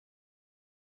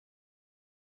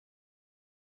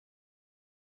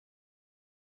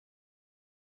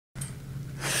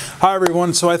Hi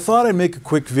everyone, so I thought I'd make a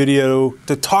quick video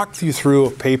to talk you through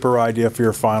a paper idea for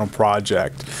your final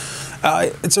project.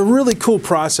 It's a really cool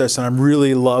process and I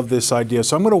really love this idea.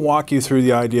 So I'm going to walk you through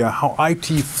the idea how IT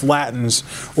flattens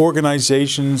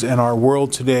organizations and our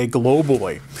world today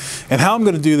globally. And how I'm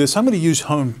going to do this, I'm going to use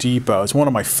Home Depot. It's one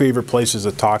of my favorite places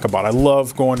to talk about. I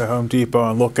love going to Home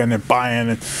Depot and looking and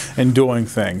buying and doing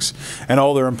things. And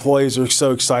all their employees are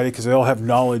so excited because they all have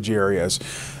knowledge areas.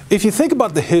 If you think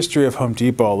about the history of Home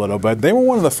Depot a little bit, they were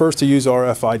one of the first to use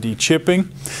RFID chipping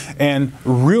and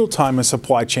real-time and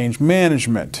supply chain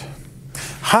management.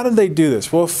 How did they do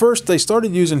this? Well, first they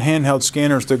started using handheld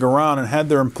scanners to go around and had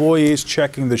their employees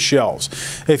checking the shelves.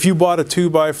 If you bought a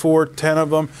 2x4, 10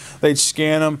 of them, they'd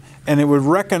scan them and it would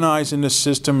recognize in the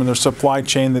system and their supply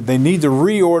chain that they need to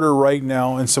reorder right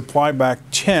now and supply back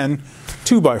 10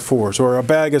 2x4s or a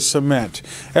bag of cement.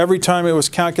 Every time it was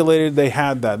calculated, they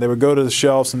had that. They would go to the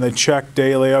shelves and they check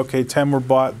daily, okay, 10 were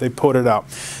bought, they put it out.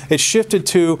 It shifted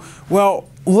to, well,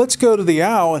 let's go to the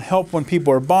aisle and help when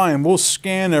people are buying. We'll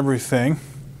scan everything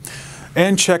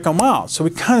and check them out. So we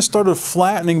kind of started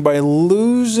flattening by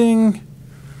losing,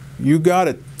 you got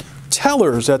it,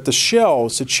 tellers at the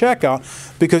shelves to check out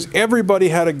because everybody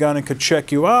had a gun and could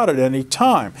check you out at any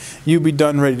time. You'd be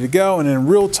done, ready to go, and in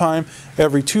real time,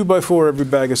 every 2x4, every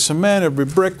bag of cement, every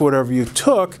brick, whatever you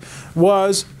took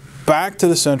was back to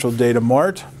the central data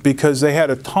mart because they had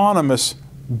autonomous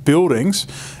buildings,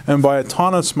 and by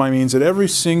autonomous I means that every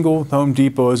single Home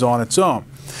Depot is on its own.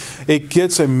 It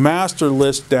gets a master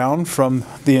list down from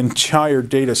the entire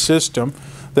data system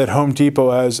that Home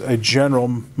Depot as a general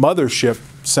mothership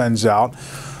sends out,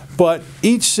 but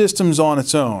each system's on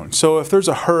its own. So if there's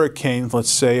a hurricane, let's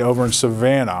say over in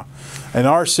Savannah, and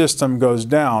our system goes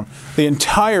down, the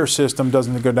entire system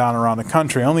doesn't go down around the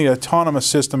country. Only the autonomous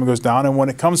system goes down, and when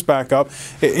it comes back up,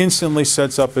 it instantly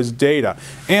sets up as data.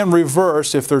 And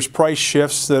reverse, if there's price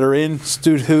shifts that are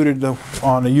instituted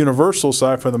on the universal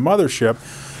side for the mothership,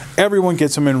 everyone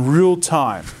gets them in real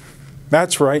time.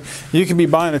 That's right. You can be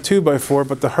buying a 2x4,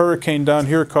 but the hurricane down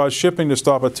here caused shipping to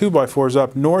stop at 2x4s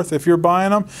up north if you're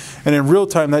buying them. And in real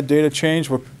time, that data change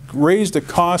will raise the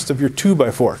cost of your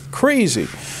 2x4. Crazy.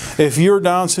 If you're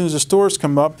down as soon as the stores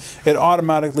come up, it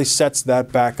automatically sets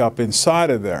that back up inside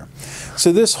of there.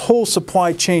 So this whole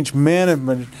supply chain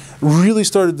management really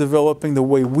started developing the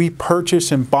way we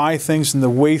purchase and buy things and the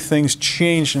way things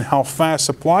change and how fast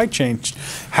supply chain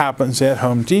happens at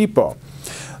Home Depot.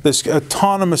 This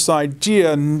autonomous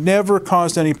idea never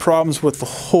caused any problems with the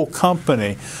whole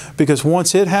company because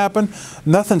once it happened,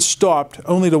 nothing stopped,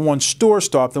 only the one store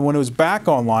stopped, and when it was back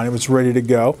online, it was ready to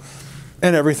go,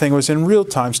 and everything was in real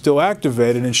time, still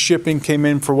activated, and shipping came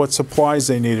in for what supplies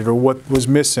they needed or what was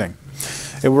missing.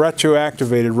 It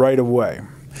retroactivated right away.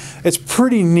 It's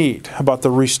pretty neat about the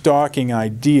restocking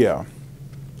idea.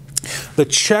 The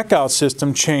checkout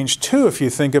system changed too, if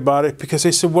you think about it, because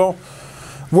they said, well,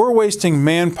 we're wasting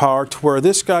manpower to where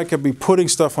this guy could be putting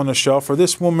stuff on the shelf or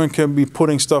this woman could be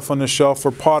putting stuff on the shelf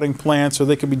or potting plants or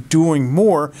they could be doing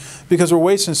more because we're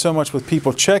wasting so much with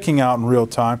people checking out in real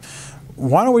time.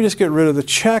 Why don't we just get rid of the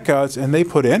checkouts and they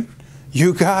put in?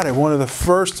 You got it. One of the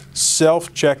first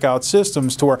self-checkout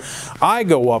systems to where I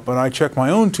go up and I check my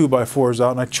own 2x4s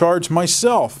out and I charge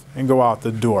myself and go out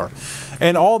the door.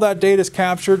 And all that data is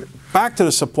captured back to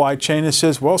the supply chain. It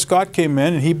says, well, Scott came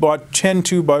in and he bought 10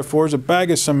 2x4s, a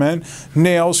bag of cement,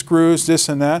 nails, screws, this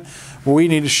and that. Well, we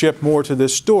need to ship more to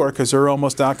this store because they're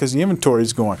almost out because the inventory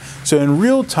is going. So in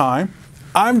real time,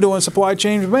 I'm doing supply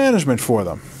chain management for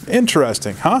them.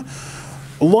 Interesting, huh?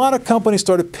 A lot of companies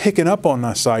started picking up on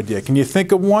this idea. Can you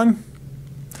think of one?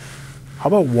 How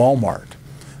about Walmart?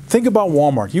 Think about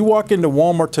Walmart. You walk into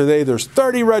Walmart today, there's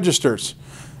 30 registers,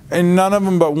 and none of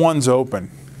them but one's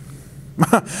open.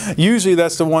 Usually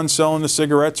that's the one selling the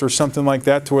cigarettes or something like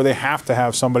that to where they have to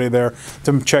have somebody there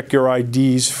to check your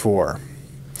IDs for.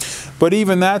 But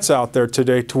even that's out there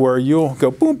today to where you'll go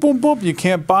boom, boom, boom. You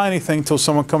can't buy anything until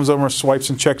someone comes over and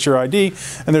swipes and checks your ID.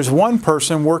 And there's one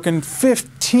person working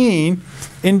 15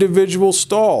 individual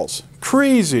stalls.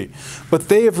 Crazy. But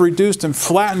they have reduced and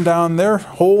flattened down their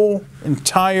whole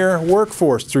entire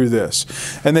workforce through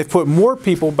this. And they've put more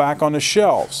people back on the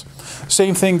shelves.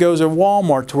 Same thing goes at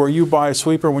Walmart to where you buy a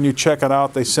sweeper, when you check it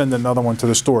out, they send another one to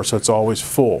the store so it's always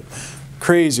full.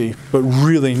 Crazy, but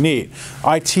really neat.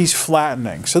 IT's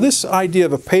flattening. So this idea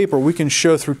of a paper, we can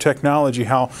show through technology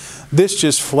how this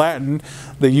just flattened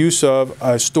the use of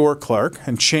a store clerk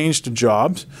and changed the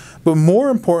jobs, but more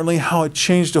importantly, how it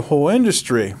changed the whole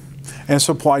industry and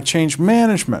supply chain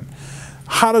management.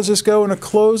 How does this go in a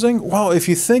closing? Well, if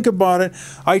you think about it,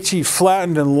 IT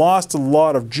flattened and lost a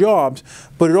lot of jobs,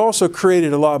 but it also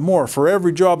created a lot more. For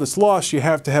every job that's lost, you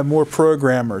have to have more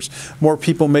programmers, more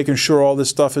people making sure all this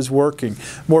stuff is working,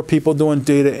 more people doing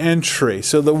data entry.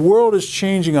 So the world is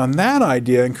changing on that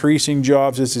idea, increasing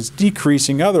jobs as it's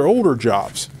decreasing other older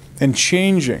jobs and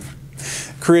changing.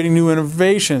 Creating new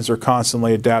innovations they're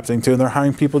constantly adapting to, and they're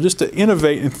hiring people just to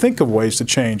innovate and think of ways to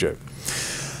change it.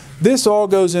 This all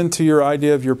goes into your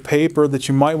idea of your paper that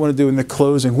you might want to do in the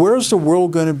closing. Where's the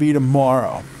world going to be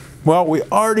tomorrow? Well, we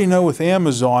already know with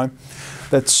Amazon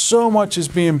that so much is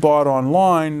being bought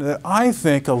online that I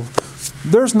think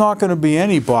there's not going to be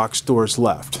any box stores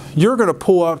left. You're going to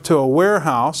pull up to a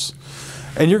warehouse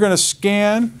and you're going to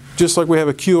scan, just like we have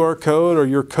a QR code or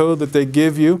your code that they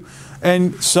give you,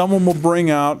 and someone will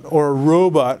bring out, or a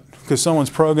robot, because someone's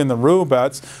programming the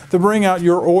robots, to bring out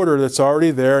your order that's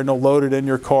already there, and they'll load it in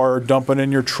your car or dump it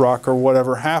in your truck or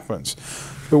whatever happens.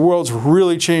 The world's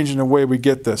really changing the way we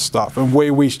get this stuff, and the way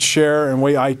we share, and the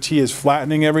way IT is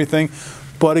flattening everything,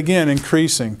 but again,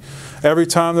 increasing. Every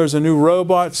time there's a new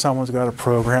robot, someone's got to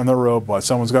program the robot,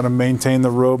 someone's got to maintain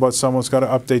the robot, someone's got to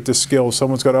update the skills,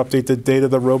 someone's got to update the data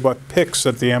the robot picks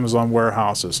at the Amazon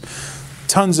warehouses.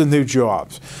 Tons of new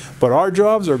jobs. But our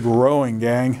jobs are growing,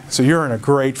 gang, so you're in a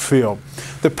great field.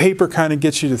 The paper kind of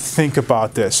gets you to think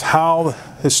about this. How,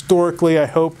 historically, I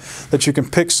hope that you can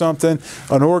pick something,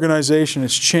 an organization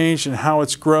has changed and how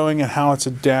it's growing and how it's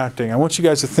adapting. I want you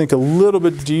guys to think a little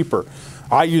bit deeper.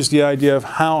 I use the idea of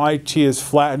how IT is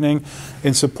flattening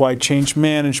in supply chain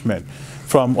management.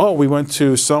 From, oh, we went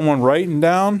to someone writing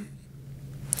down,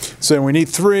 saying we need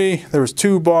 3, there was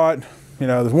 2 bought, you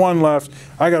know, there's 1 left,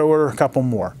 I got to order a couple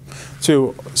more.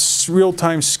 To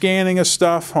real-time scanning of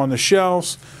stuff on the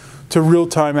shelves, to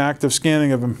real-time active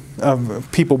scanning of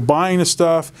people buying the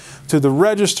stuff, to the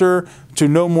register, to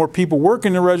no more people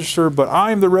working the register, but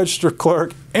I'm the register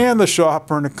clerk and the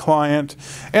shopper and the client,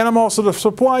 and I'm also the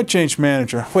supply chain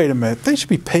manager. Wait a minute, they should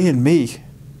be paying me.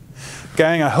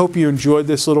 Gang, I hope you enjoyed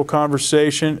this little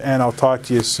conversation, and I'll talk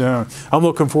to you soon. I'm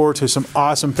looking forward to some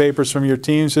awesome papers from your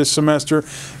teams this semester.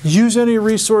 Use any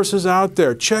resources out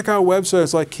there. Check out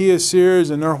websites like Kia Sears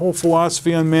and their whole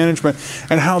philosophy on management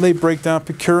and how they break down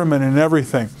procurement and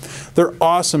everything. They're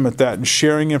awesome at that and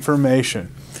sharing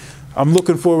information. I'm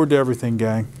looking forward to everything,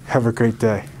 gang. Have a great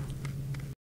day.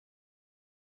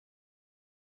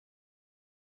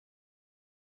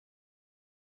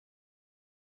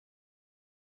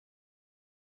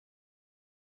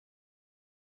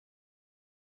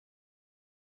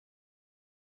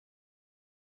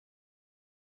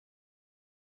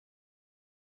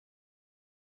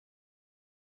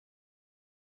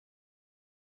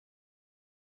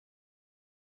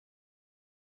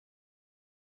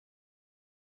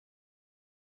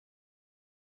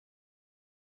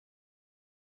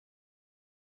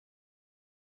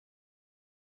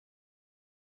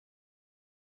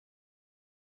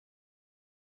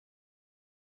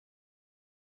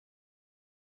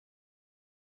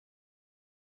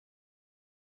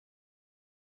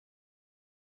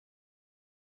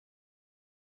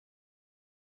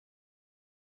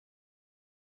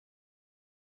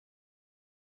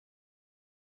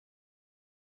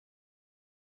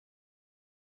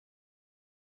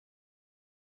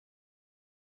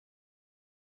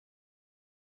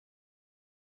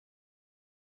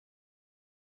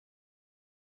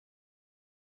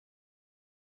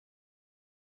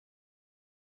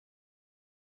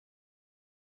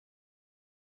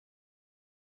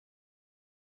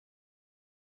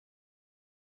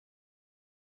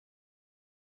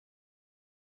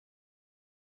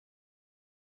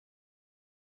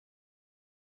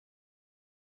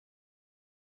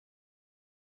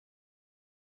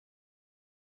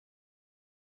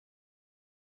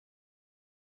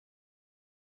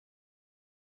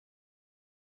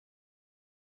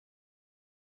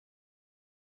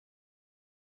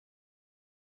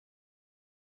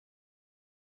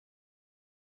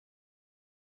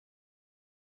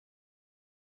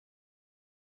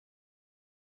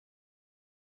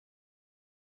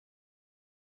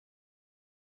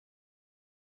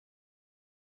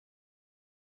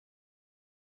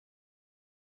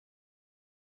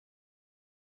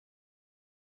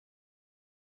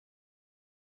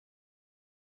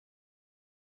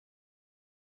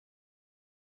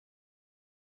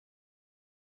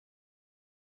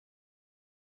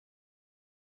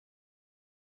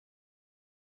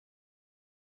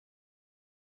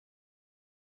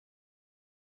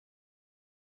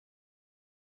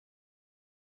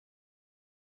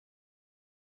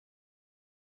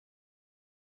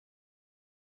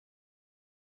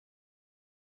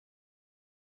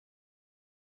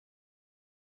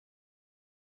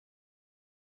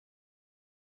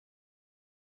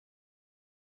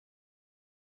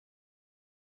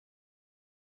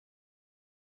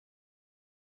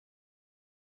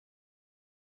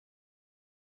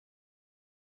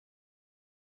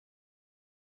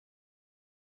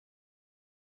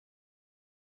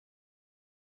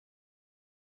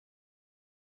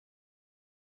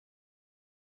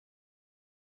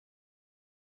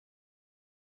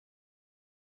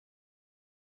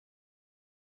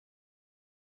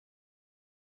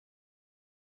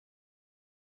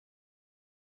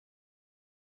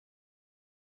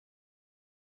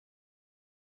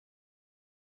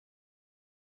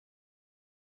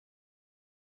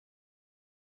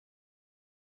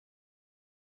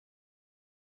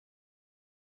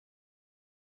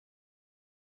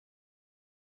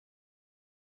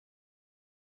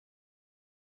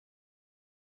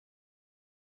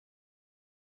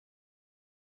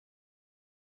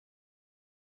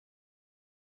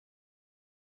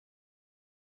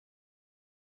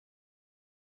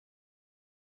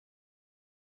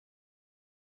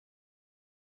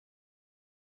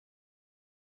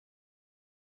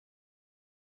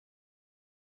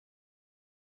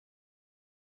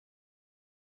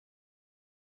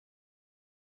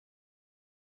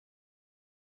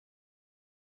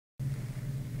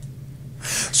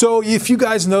 So if you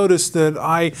guys noticed that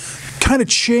I kind of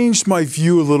changed my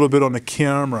view a little bit on the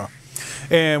camera,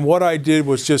 and what I did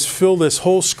was just fill this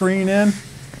whole screen in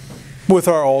with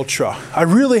our Ultra. I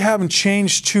really haven't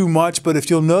changed too much, but if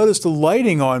you'll notice the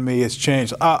lighting on me has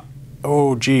changed.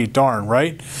 Oh gee, darn,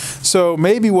 right? So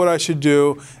maybe what I should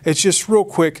do is just real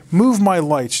quick, move my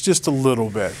lights just a little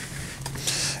bit.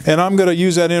 And I'm going to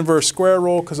use that inverse square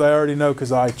rule because I already know,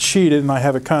 because I cheated and I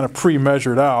have it kind of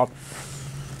pre-measured out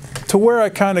to where I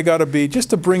kind of got to be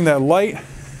just to bring that light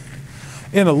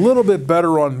in a little bit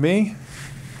better on me.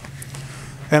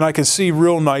 And I can see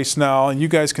real nice now, and you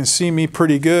guys can see me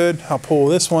pretty good. I'll pull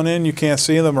this one in. You can't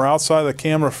see them, or outside the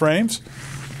camera frames.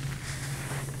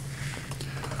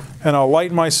 And I'll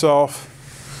light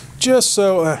myself just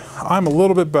so I'm a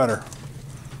little bit better.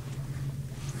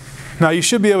 Now you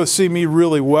should be able to see me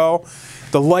really well.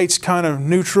 The light's kind of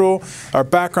neutral. Our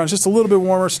background's just a little bit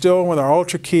warmer still with our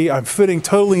Ultra key. I'm fitting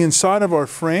totally inside of our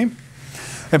frame.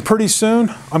 And pretty soon,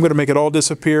 I'm going to make it all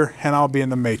disappear and I'll be in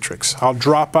the matrix. I'll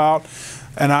drop out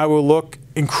and I will look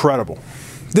incredible.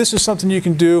 This is something you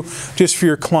can do just for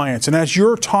your clients. And as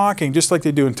you're talking, just like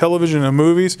they do in television and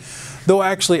movies, they'll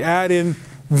actually add in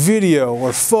video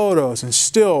or photos and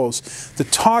stills to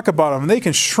talk about them. And they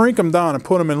can shrink them down and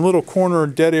put them in little corner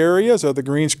dead areas of the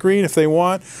green screen if they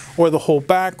want, or the whole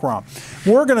background.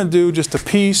 We're going to do just a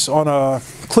piece on a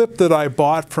clip that I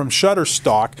bought from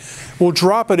Shutterstock. We'll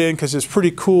drop it in because it's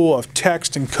pretty cool, of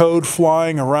text and code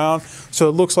flying around, so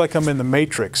it looks like I'm in the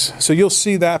Matrix. So you'll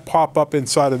see that pop up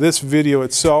inside of this video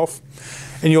itself,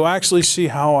 and you'll actually see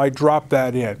how I drop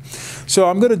that in. So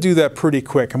I'm going to do that pretty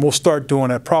quick, and we'll start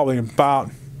doing it probably in about...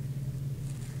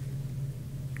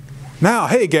 Now,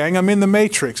 hey gang, I'm in the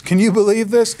Matrix. Can you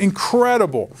believe this?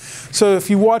 Incredible. So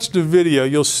if you watch the video,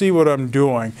 you'll see what I'm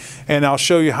doing, and I'll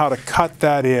show you how to cut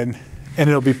that in, and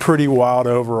it'll be pretty wild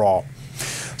overall.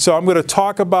 So I'm going to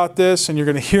talk about this, and you're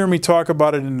going to hear me talk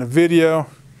about it in the video.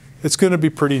 It's going to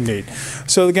be pretty neat.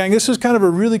 So gang, this is kind of a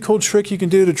really cool trick you can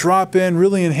do to drop in,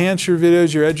 really enhance your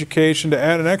videos, your education, to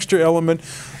add an extra element.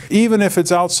 Even if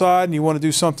it's outside and you want to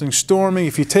do something stormy,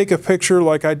 if you take a picture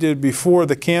like I did before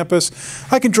the campus,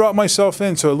 I can drop myself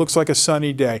in so it looks like a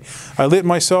sunny day. I lit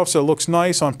myself so it looks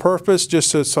nice on purpose, just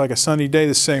so it's like a sunny day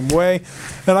the same way.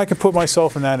 And I can put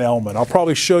myself in that element. I'll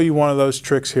probably show you one of those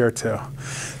tricks here too.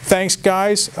 Thanks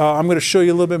guys. I'm going to show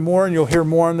you a little bit more and you'll hear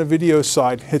more on the video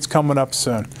side. It's coming up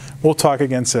soon. We'll talk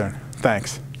again soon.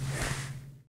 Thanks.